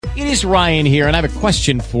It is Ryan here, and I have a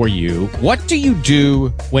question for you. What do you do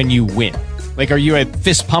when you win? Like, are you a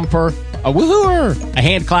fist pumper, a woohooer, a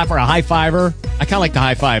hand clapper, a high fiver? I kind of like the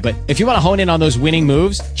high five, but if you want to hone in on those winning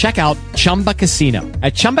moves, check out Chumba Casino.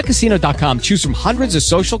 At ChumbaCasino.com, choose from hundreds of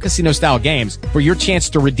social casino-style games for your chance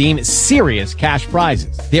to redeem serious cash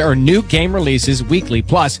prizes. There are new game releases weekly,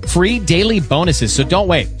 plus free daily bonuses, so don't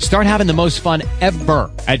wait. Start having the most fun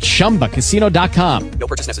ever at ChumbaCasino.com. No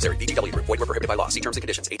purchase necessary. VGW Group. Void where prohibited by law. See terms and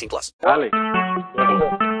conditions. 18+. Dale.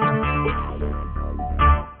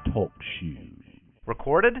 Talk shoes.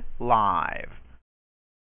 Recorded live.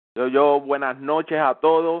 Buenas noches a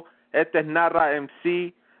todos. Este es Narra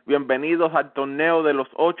MC. Bienvenidos al torneo de los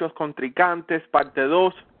 8 contrincantes, parte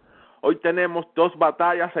 2. Hoy tenemos 2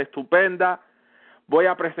 batallas estupendas. Voy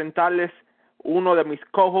a presentarles uno de mis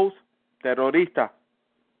co-hosts, Terrorista.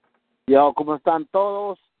 ¿Cómo están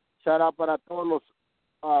todos? Shout out para todos los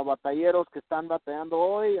batalleros que están batallando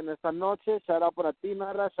hoy, en esta noche. Shout out para ti,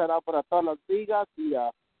 Narra. Shout out para todas las ligas. Y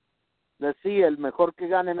sí, el mejor que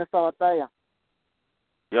gane en esta batalla.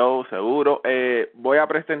 Seguro. Voy a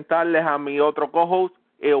presentarles a mi otro co-host,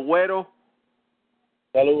 el Güero.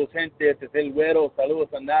 Saludos, gente. Este es el Güero.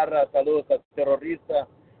 Saludos a Narra. Saludos a Terrorista.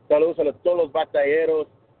 Saludos a todos los batalleros.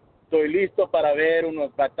 Estoy listo para ver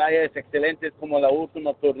unas batallas excelentes como la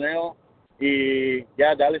última torneo. Y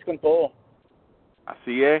ya, dales con todo.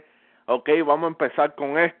 Así es. Ok, vamos a empezar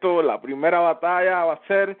con esto. La primera batalla va a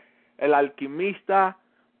ser el Alquimista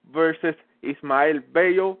versus Ismael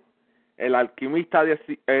Bello. El Alquimista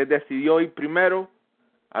decidió ir primero.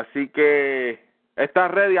 Así que,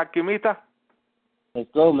 ¿estás ready, Alquimista?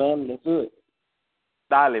 Let's go, man. Let's do it.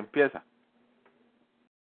 Dale, empieza.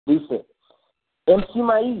 Dice, MC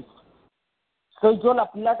Maíz, soy yo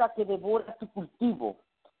la plaga que devora tu cultivo.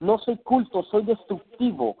 No soy culto, soy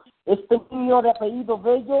destructivo. Este niño de apellido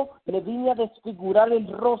Bello le vine a desfigurar el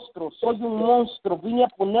rostro. Soy un monstruo, vine a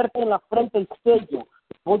ponerte en la frente el sello.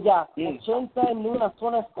 Voy a 80 en una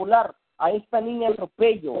zona escolar. A esta niña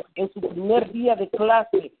atropello en su primer día de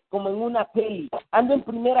clase, como en una peli. Ando en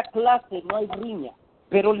primera clase, no hay riña.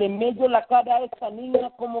 Pero le mello la cara a esta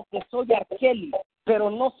niña como que soy Arkeli.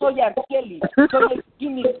 Pero no soy Arkeli, soy el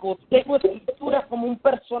químico. Tengo escritura como un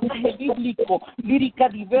personaje bíblico, lírica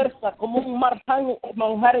diversa, como un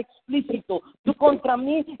manjar explícito. Tú contra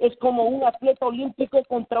mí es como un atleta olímpico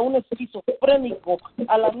contra un esquizofrénico.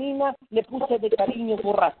 A la niña le puse de cariño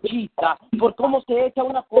borrachita, por cómo se echa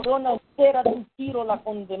una corona entera de un tiro la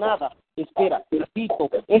condenada. Espera, repito,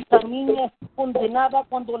 esta niña es condenada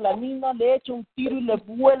cuando la niña le echa un tiro y le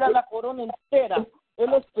vuela la corona entera.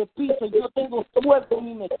 Él es Pepito, yo tengo fuego en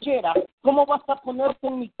mi mechera. ¿Cómo vas a ponerte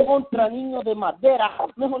en mi contra, niño de madera?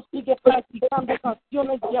 Mejor sigue practicando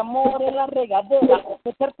canciones de amor en la regadera.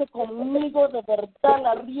 Meterte conmigo de verdad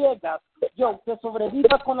la riegas. Yo, que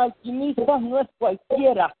sobreviva con alquimistas no es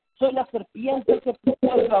cualquiera. Soy la serpiente que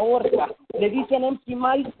puso la horca. Le dicen MC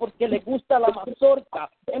Maíz porque le gusta la mazorca.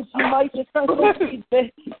 MC Maíz es tan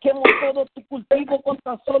sensible, quemo todo tu cultivo con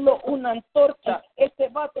tan solo una antorcha. Este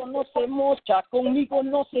vato no se mocha, conmigo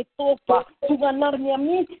no se topa. Tú ganarme a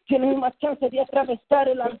mí, tienes más chance de atravesar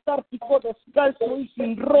el Antártico descalzo y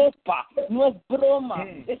sin ropa. No es broma,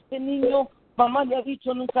 este niño... Mamá le ha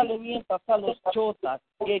dicho nunca le mientas a los chotas.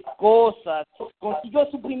 ¡Qué cosas! Consiguió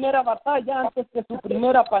su primera batalla antes que su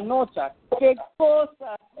primera panocha. ¡Qué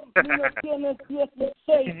cosas! Niño, tienes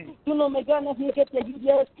 16. Tú no me ganas ni que te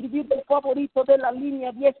ayude a escribir tu favorito de la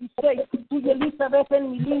línea 16. Tú y Elizabeth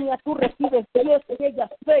en mi línea, tú recibes 10 y ella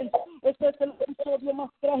 6. Este es el episodio más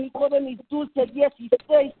trágico de mis dulces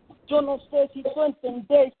 16. Yo no sé si tú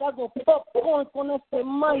entendéis, hago popcorn con este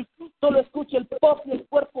maíz. Solo escucho el pop y el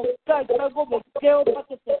cuerpo cae. Hago bequeo para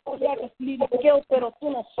que te hagas liriqueo, pero tú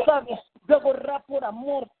no sabes. Yo hago rap por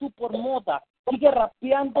amor, tú por moda. Sigue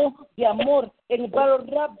rapeando de amor. El battle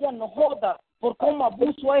rap ya no joda. Por cómo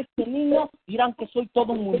abuso a este niño, dirán que soy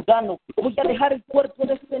todo un mundano. Voy a dejar el cuerpo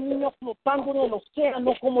de este niño flotando en el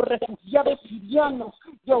océano como refugiados sirianos.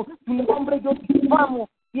 Yo, tu nombre yo difamo.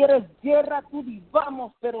 Si eres guerra, tú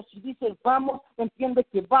vamos, pero si dices vamos, entiende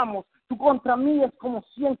que vamos. Tú contra mí es como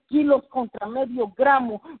 100 kilos contra medio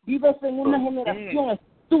gramo. Vives en una generación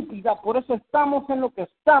estúpida, por eso estamos en lo que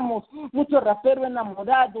estamos. Mucho rapero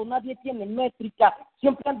enamorado, nadie tiene métrica.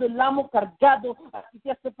 Siempre ando el amo cargado, así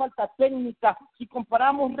te hace falta técnica. Si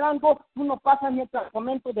comparamos rango, tú no pasas ni el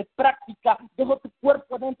campamento de práctica. Dejo tu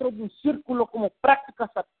cuerpo dentro de un círculo como práctica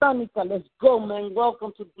satánica. Let's go, man.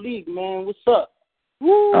 Welcome to the league, man. What's up?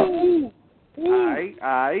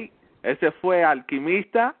 Ay, ese fue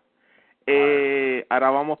Alquimista. Ahora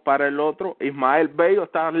vamos para el otro. Ismael Bello,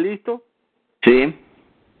 ¿estás listo? Sí.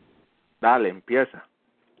 Dale, empieza.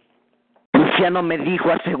 Tú anciano me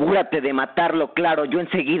dijo, asegúrate de matarlo, claro, yo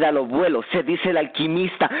enseguida lo vuelo. Se dice el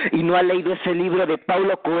alquimista y no ha leído ese libro de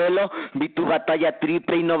Paulo Coelho. Vi tu batalla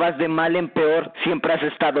triple y no vas de mal en peor, siempre has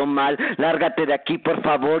estado mal. Lárgate de aquí, por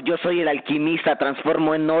favor, yo soy el alquimista,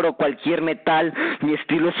 transformo en oro cualquier metal. Mi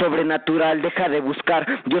estilo es sobrenatural, deja de buscar,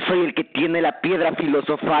 yo soy el que tiene la piedra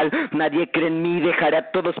filosofal. Nadie cree en mí, dejaré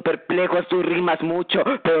a todos perplejos. Tú rimas mucho,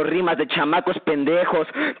 pero rimas de chamacos pendejos.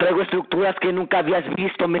 Traigo estructuras que nunca habías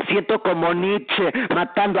visto, me siento como Nietzsche,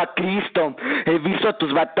 matando a Cristo. He visto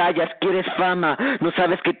tus batallas, quieres fama, no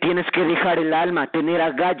sabes que tienes que dejar el alma, tener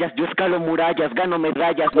agallas. Yo escalo murallas, gano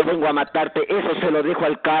medallas, no vengo a matarte, eso se lo dejo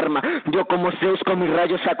al karma. Yo como Zeus con mis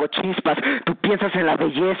rayos saco chispas, tú piensas en la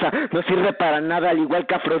belleza, no sirve para nada al igual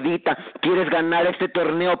que Afrodita. Quieres ganar este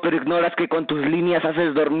torneo pero ignoras que con tus líneas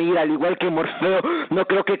haces dormir al igual que Morfeo. No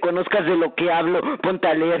creo que conozcas de lo que hablo, ponte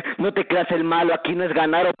a leer, no te creas el malo, aquí no es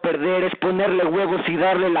ganar o perder, es ponerle huevos y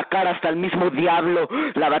darle la cara hasta el mismo diablo.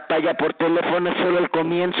 La batalla por teléfono es solo el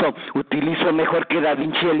comienzo, utilizo mejor que Da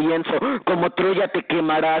Vinci el lienzo, como Troya te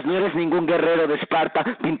quemarás, no eres ningún guerrero de Esparta,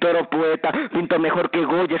 pintor o poeta, pinto mejor que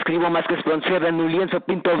Goya, escribo más que Espronceda en un lienzo,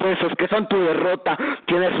 pinto versos que son tu derrota.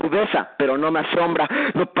 Tienes rudeza, pero no me asombra,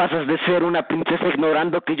 no pasas de ser una princesa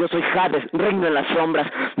ignorando que yo soy Hades, reino en las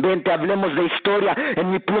sombras. Vente, hablemos de historia,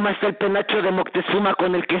 en mi pluma está el penacho de Moctezuma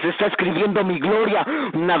con el que se está escribiendo mi gloria.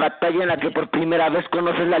 Una batalla en la que por primera vez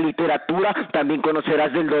conoces la literatura, también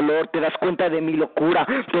conocerás del dolor, te das cuenta de mi locura.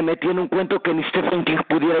 Te metí en un cuento que ni Stephen King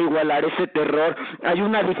pudiera igualar ese terror. Hay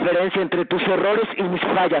una diferencia entre tus errores y mis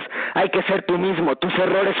fallas, hay que ser tú mismo, tus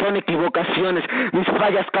errores son equivocaciones, mis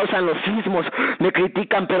fallas causan los sismos. Me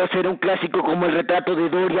critican pero seré un clásico como el retrato de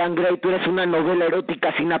Dorian Gray. Tú eres una novela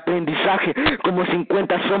erótica sin aprendizaje, como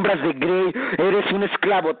 50 sombras de Grey. Eres un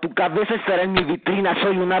esclavo, tu cabeza estará en mi vitrina,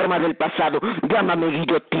 soy un arma del pasado, llámame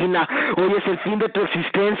guillotina. Hoy es el fin de tu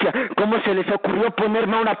existencia, ¿cómo se les ocurrió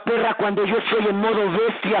ponerme a una perra cuando yo soy en modo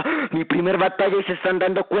bestia? Mi primer batalla y se están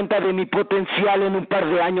dando cuenta de mi potencial, en un par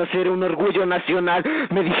de años seré un orgullo nacional.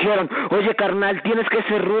 Me dijeron, oye carnal, tienes que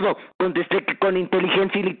ser rudo, contesté que con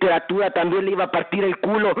inteligencia y literatura también le iba a partir el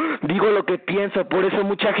culo. Digo lo que pienso, por eso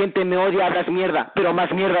mucha gente me odia, hablas mierda, pero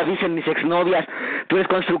más mierda dicen mis exnovias. Tú eres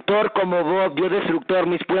constructor como Bob, yo destructor,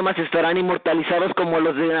 mis poemas estarán inmortalizados como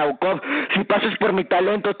los de Nabokov. Si pasas por mi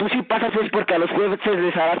talento, tú si pasas es porque a los jueves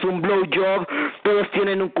les harás un blowjob. Todos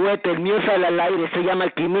tienen un cohete, el mío sale al aire, se llama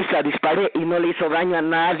alquimista, disparé y no le hizo daño a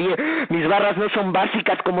nadie. Mis barras no son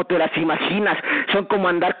básicas como te las imaginas, son como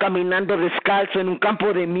andar caminando descalzo en un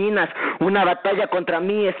campo de minas. Una batalla contra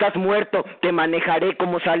mí, estás muerto, te manejaré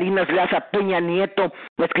como Salinas le hace a Peña Nieto.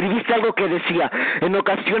 Escribiste algo que decía, en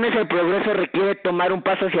ocasiones el progreso requiere tomar un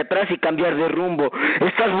paso hacia atrás y cambiar de rumbo.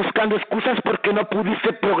 Estás buscando excusas porque no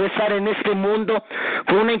pudiste progresar en este mundo.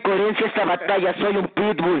 Fue una incoherencia esta batalla, soy un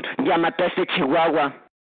pitbull, ya mataste Chihuahua.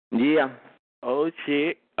 Yeah. Oh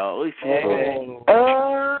shit, oh shit.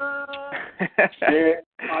 Shit,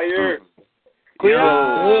 fire.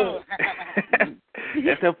 Cuidado.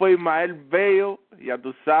 Ese fue Ismael Bello, ya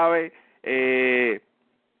tú sabes,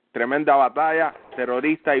 tremenda batalla,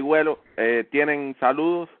 terrorista y vuelo. ¿Tienen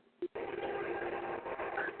saludos?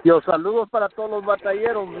 Yo, saludos para todos los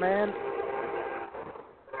batalleros, man.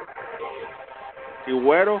 ¿Y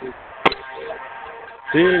güero?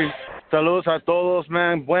 Sí, saludos a todos,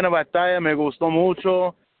 man. Buena batalla, me gustó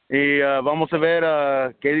mucho. Y vamos a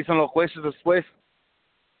ver qué dicen los jueces después.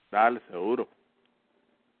 Dale, seguro.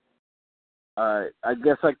 Alright, I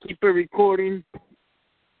guess I keep it recording.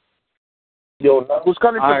 Yo, Who's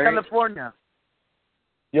calling from Alright. California?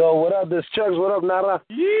 yo, what up? This Chugs. What up, Nara?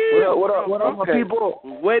 Yeah, What up, my okay. people?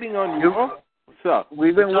 We're waiting on you. What's up?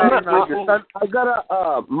 We've been waiting on you. I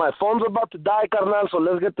gotta, my phone's about to die, carnal, so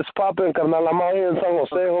let's get this popping, carnal. I'm out here in San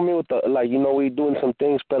Jose, homie, with the, like, you know, we doing some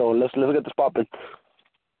things, pero let's get this popping.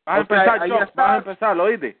 Vas a empezar, Chuck. Vas a empezar, ¿lo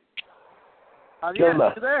oíste? ¿Qué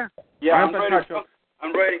onda? You there? Yeah, Vas a empezar, Chuck.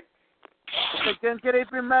 I'm ready. Okay, ¿quién quiere ir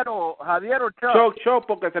primero, Javier o Chuck? Chuck,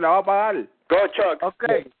 porque se la va a pagar. Go, Chuck.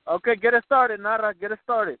 Okay, get it started, Nara, get it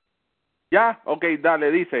started. ¿Ya? Ok, dale,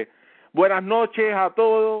 dice. Buenas noches a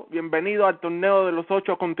todos, bienvenidos al torneo de los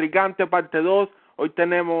 8 contrincantes, parte 2. Hoy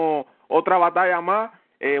tenemos otra batalla más.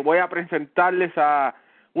 Voy a presentarles a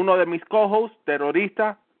uno de mis co-hosts,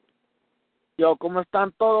 terrorista. Yo, ¿cómo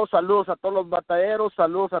están todos? Saludos a todos los batalleros,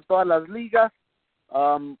 saludos a todas las ligas.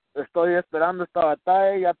 Estoy esperando esta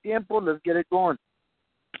batalla ya a tiempo, let's get it going.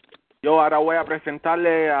 Yo ahora voy a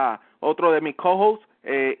presentarle a otro de mis co-hosts,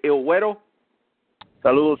 el güero.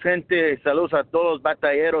 Saludos, gente. Saludos a todos los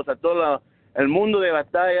batalleros, a todo el mundo de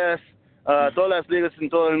batallas, a todas las ligas en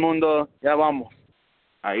todo el mundo. Ya vamos.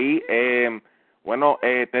 Ahí, bueno,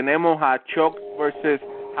 tenemos a Chuck versus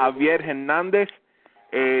Javier Hernández.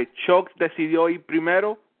 Chuck decidió ir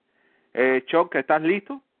primero. Chuck, ¿estás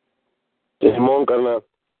listo? Simón, carnal.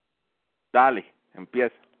 Dale,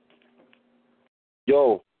 empieza.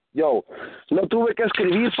 Yo, no tuve que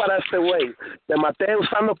escribir para este güey. Te maté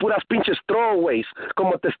usando puras pinches throwaways.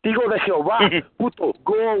 Como testigo de Jehová, puto,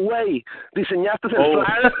 go away. Diseñaste el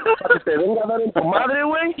flyer para que te venga a dar en tu madre,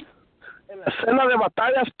 güey. En la escena de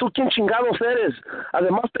batallas, ¿tú quién chingados eres?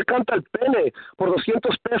 Además te canta el pene. Por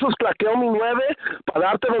 200 pesos claqueo mi 9 para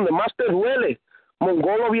darte donde más te duele.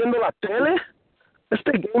 Mongolo viendo la tele.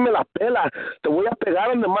 Este game me la pela. Te voy a pegar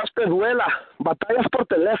donde más te duela. Batallas por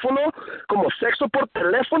teléfono, como sexo por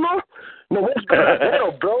teléfono. No ves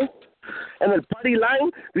verdadero, bro. En el party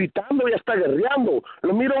line, gritando y hasta guerreando.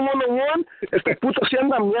 Lo miro one on one, este puto se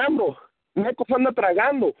anda meando. Meco se anda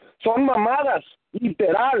tragando. Son mamadas.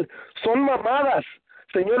 Literal, son mamadas.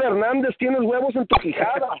 Señor Hernández, tienes huevos en tu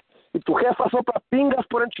quijada. Y tu jefa sopla pingas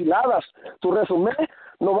por enchiladas. Tu resumen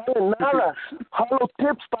no vale nada. Hollow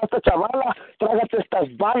tips para esta chavala. Trágate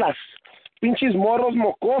estas balas. Pinches morros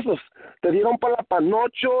mocosos. Te dieron para la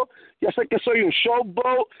panocho. Ya sé que soy un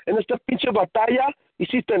showboat. En esta pinche batalla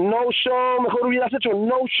hiciste no show. Mejor hubieras hecho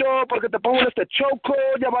no show porque te pongo en este choco.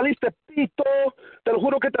 Ya valiste pito. Te lo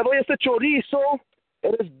juro que te doy este chorizo.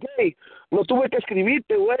 Eres gay. No tuve que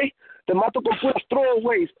escribirte, güey. Te mato con puras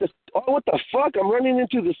throwaways. Oh, what the fuck? I'm running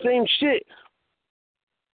into the same shit.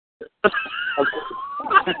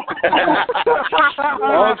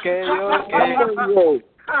 Okay.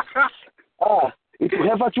 Y tu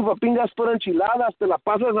jefa chupa pingas por enchiladas. Te la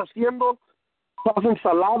pasas haciendo todas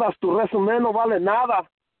ensaladas. Tu resumen no vale nada.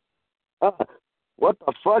 What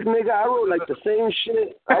the fuck, nigga? I wrote like the same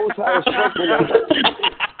shit. I was high as fuck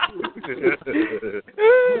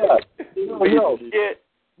when yo.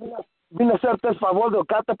 Vine a hacerte el favor de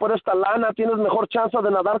ocarte por esta lana. Tienes mejor chance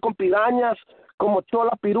de nadar con pirañas. Como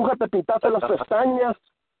chola piruja te pintaste las pestañas.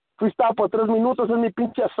 Freestyle por 3 minutos es mi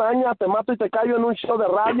pinche hazaña. Te mato y te callo en un show de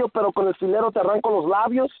radio, pero con el filero te arranco los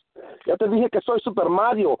labios. Ya te dije que soy Super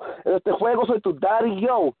Mario. En este juego soy tu daddy,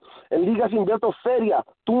 yo. En ligas invierto feria.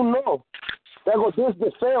 Tú no. Te hago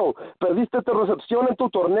desde feo. Perdiste tu recepción en tu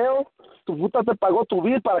torneo. Tu puta te pagó tu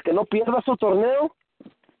bill para que no pierdas tu torneo.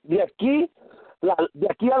 De aquí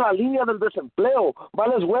a la línea del desempleo.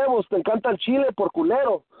 Vales huevos, te encanta el chile por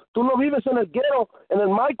culero. Tú no vives en el guero. En el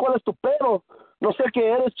mic, ¿cuál es tu pedo? No sé qué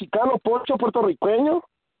eres, chicano, poncho, puertorriqueño.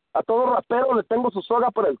 A todo rapero le tengo su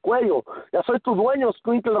soga por el cuello. Ya soy tu dueño,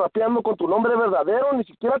 Squinkle, rapeando con tu nombre verdadero. Ni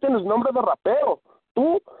siquiera tienes nombre de rapero.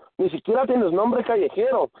 Tú ni siquiera tienes nombre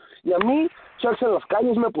callejero. Y a mí, chucks en las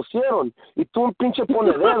calles me pusieron. Y tú un pinche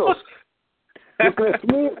pone dedos. Yo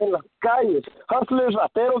crecí en las calles, hustlers,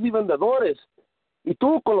 raperos y vendedores. Y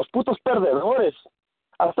tú con los putos perdedores.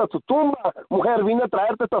 Hasta tu tumba, mujer, vine a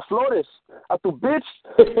traerte estas flores. A tu bitch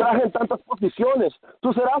traje en tantas posiciones.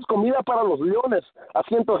 Tú serás comida para los leones.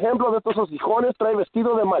 Haciendo ejemplo de estos hocijones, trae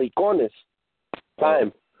vestido de maricones.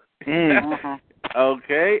 Time.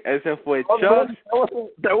 Okay, ese fue Chuck.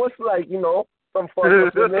 That was like, you know, some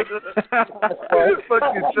fun.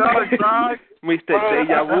 Fucking Chuck, dog. Mr.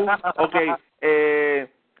 Deja Vu. Okay,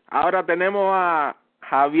 ahora tenemos a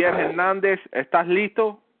Javier Hernández. ¿Estás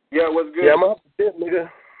listo? Yeah, what's good? Yeah, I'm up to it,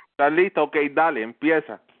 nigga. ¿Estás listo? Ok, dale,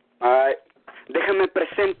 empieza. Alright. Déjame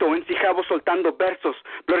presento, en Sijabo soltando versos,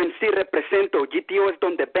 Blur en sí represento, GTO es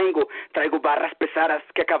donde vengo, traigo barras pesadas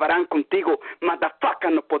que acabarán contigo,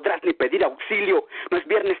 motherfucker, no podrás ni pedir auxilio, no es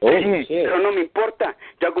viernes 3, pero no me importa,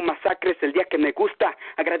 yo hago masacres el día que me gusta,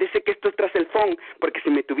 agradece que esto es tras el phone, porque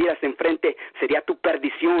si me tuvieras enfrente sería tu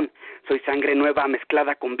perdición, soy sangre nueva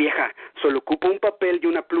mezclada con vieja, solo ocupo un papel y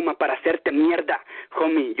una pluma para hacerte mierda,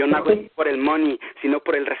 homie, yo no hago por el money, sino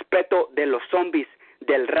por el respeto de los zombies,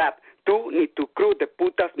 del rap. Tú ni tu crew de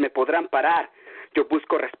putas me podrán parar. Yo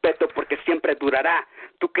busco respeto porque siempre durará.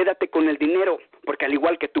 Tú quédate con el dinero porque al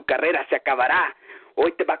igual que tu carrera se acabará.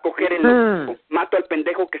 Hoy te va a coger el loco. Mato al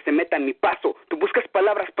pendejo que se meta en mi paso. Tú buscas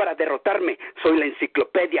palabras para derrotarme. Soy la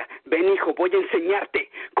enciclopedia. Ven, hijo, voy a enseñarte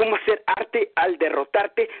cómo hacer arte al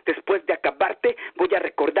derrotarte. Después de acabarte, voy a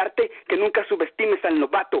recordarte que nunca subestimes al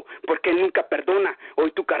novato, porque él nunca perdona.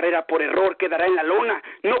 Hoy tu carrera por error quedará en la lona.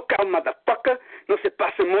 No cao, motherfucker. No se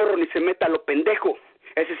pase morro ni se meta a lo pendejo.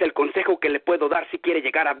 Ese es el consejo que le puedo dar si quiere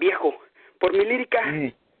llegar a viejo. Por mi lírica...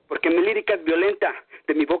 Porque mi lírica es violenta,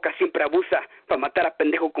 de mi boca siempre abusa. Para matar a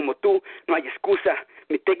pendejo como tú, no hay excusa.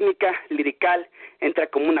 Mi técnica lirical entra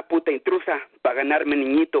como una puta intrusa. Para ganarme,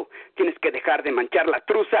 niñito, tienes que dejar de manchar la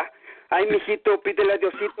truza. Ay, mijito, pídele a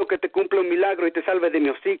Diosito que te cumpla un milagro y te salve de mi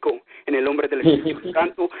hocico. En el nombre del Espíritu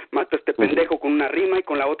Santo, mato a este pendejo con una rima y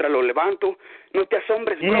con la otra lo levanto. No te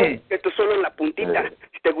asombres, bro, esto es solo la puntita.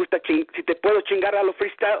 Si te gusta, si te puedo chingar a lo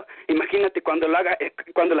freestyle, imagínate cuando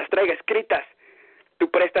las traiga escritas. Tu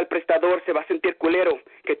presta al prestador, se va a sentir culero,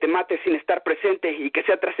 que te mate sin estar presente y que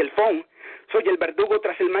sea tras el phone. Soy el verdugo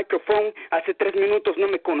tras el micrófono, hace 3 minutos no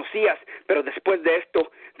me conocías, pero después de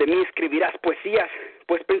esto, de mí escribirás poesías,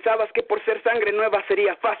 pues pensabas que por ser sangre nueva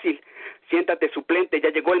sería fácil. Siéntate suplente, ya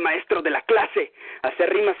llegó el maestro de la clase.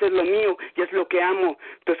 Hacer rimas es lo mío y es lo que amo.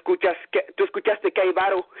 Tú escuchaste que hay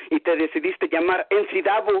varo y te decidiste llamar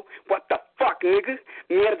Encidavo. What the fuck, nigga?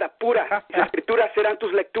 Mierda pura. Las escrituras serán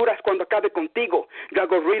tus lecturas cuando acabe contigo. Yo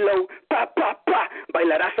hago reload, pa, pa, pa.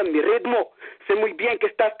 Bailarás a mi ritmo. Sé muy bien que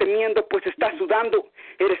estás temiendo, pues estás sudando.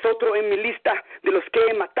 Eres otro en mi lista de los que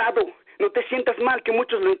he matado. No te sientas mal, que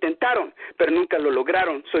muchos lo intentaron, pero nunca lo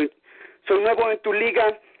lograron. Soy nuevo en tu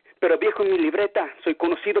liga, pero viejo en mi libreta. Soy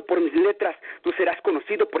conocido por mis letras. Tú serás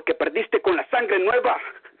conocido porque perdiste con la sangre nueva.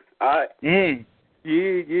 Ay.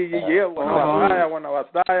 Buena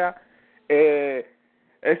batalla.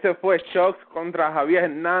 Ese fue Chucks contra Javier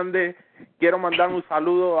Hernández. Quiero mandar un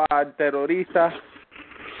saludo al terrorista,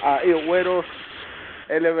 a Güeros,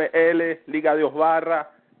 LBL, Liga Dios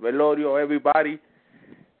Barra, Velorio, everybody.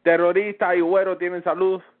 Terrorista y Güero tienen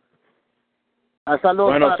saludos.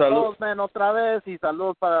 Saludos para todos, men, otra vez, y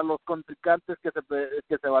saludos para los contrincantes que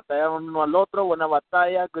se batallaron uno al otro. Buena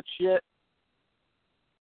batalla, good shit.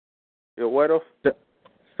 Y Güeros.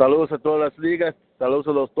 Saludos a todas las ligas, saludos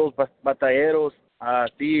a los dos batalleros, a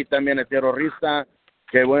ti también, el terrorista.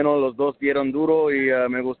 Que bueno, los dos dieron duro y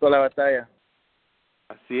me gustó la batalla.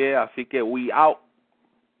 Así es, así que we out.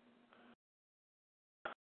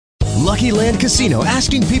 Lucky Land Casino,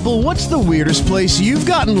 asking people, what's the weirdest place you've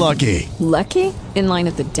gotten lucky? Lucky? In line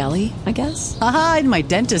at the deli, I guess? Aha, in my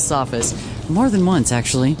dentist's office. More than once,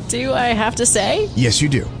 actually. Do I have to say? Yes, you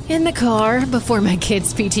do. In the car before my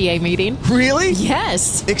kids' PTA meeting. Really?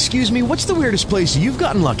 Yes. Excuse me, what's the weirdest place you've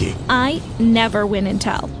gotten lucky? I never win and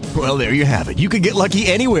tell. Well, there you have it. You can get lucky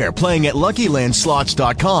anywhere, playing at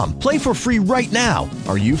LuckyLandSlots.com. Play for free right now.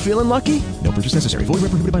 Are you feeling lucky? No purchase necessary. Void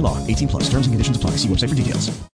where prohibited by law. 18+. Terms and conditions apply. See website for details.